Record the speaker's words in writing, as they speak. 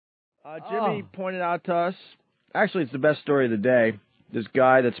Jimmy pointed out to us, actually it's the best story of the day, this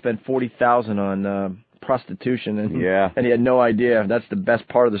guy that spent $40,000 on prostitution, and he had no idea. That's the best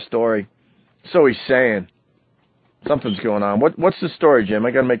part of the story. So he's saying. Something's going on. What's the story, Jim?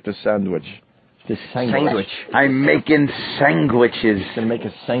 I got to make this sandwich. This sandwich. I'm making sandwiches. Gonna make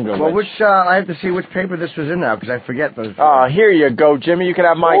a sandwich. Well, I have to see which paper this was in now, because I forget those. Here you go, Jimmy. You can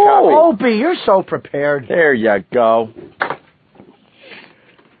have my copy. Opie, you're so prepared. There you go.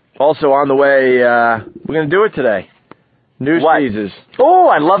 Also on the way, we're going to do it today. News teases. Oh,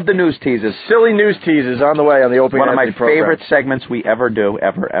 I love the news teases. Silly news teases on the way on the Opie One of my program. favorite segments we ever do,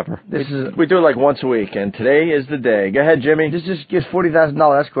 ever. We do it like once a week, and today is the day. Go ahead, Jimmy. This just gives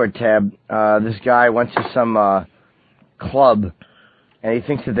 $40,000 escort tab. This guy went to some club, and he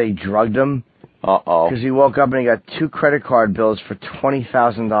thinks that they drugged him. Uh-oh. Because he woke up and he got 2 credit card bills for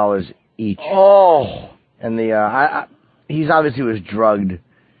 $20,000 each. Oh. And he's obviously was drugged.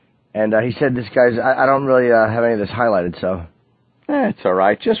 And he said, this guy's, I don't really have any of this highlighted, so. It's all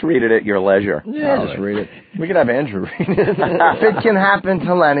right. Just read it at your leisure. Yeah, just read it. We can have Andrew read it. If it can happen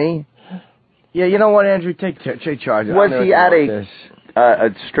to Lenny. Yeah, you know what, Andrew? Take charge. Was he at a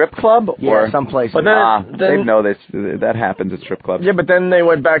strip club? Yeah, someplace. But they know this. That happens at strip clubs. Yeah, but then they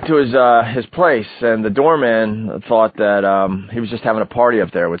went back to his place, and the doorman thought that he was just having a party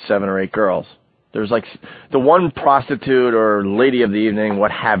up there with 7 or 8 girls. There's like the one prostitute or lady of the evening, what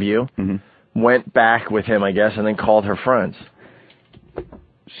have you, went back with him, I guess, and then called her friends.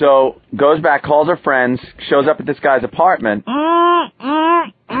 So goes back, calls her friends, shows up at this guy's apartment.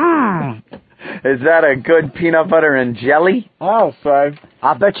 Is that a good peanut butter and jelly? Oh, sorry.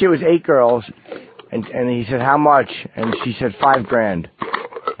 I'll bet you it was 8 girls. And he said, how much? And she said, $5,000.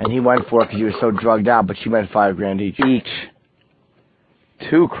 And he went for it because he was so drugged out, but she meant $5,000 each.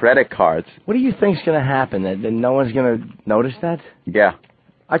 2 credit cards. What do you think's going to happen? That no one's going to notice that? Yeah.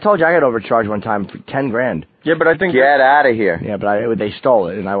 I told you I got overcharged one time for $10,000. Yeah, but I think... Get out of here. Yeah, but they stole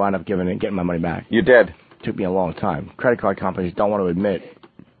it, and I wound up getting my money back. You did? It took me a long time. Credit card companies don't want to admit,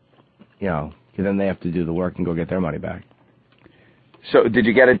 then they have to do the work and go get their money back. So did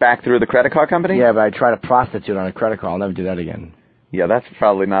you get it back through the credit card company? Yeah, but I tried to prostitute on a credit card. I'll never do that again. Yeah, that's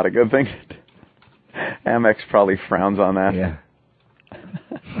probably not a good thing. Amex probably frowns on that. Yeah.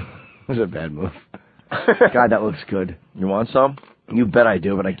 It was a bad move. God, that looks good. You want some? You bet I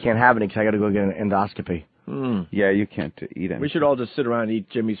do, but I can't have any because I got to go get an endoscopy. Yeah, you can't eat any. We should all just sit around and eat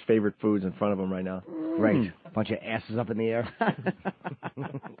Jimmy's favorite foods in front of him right now. Right. Bunch of asses up in the air.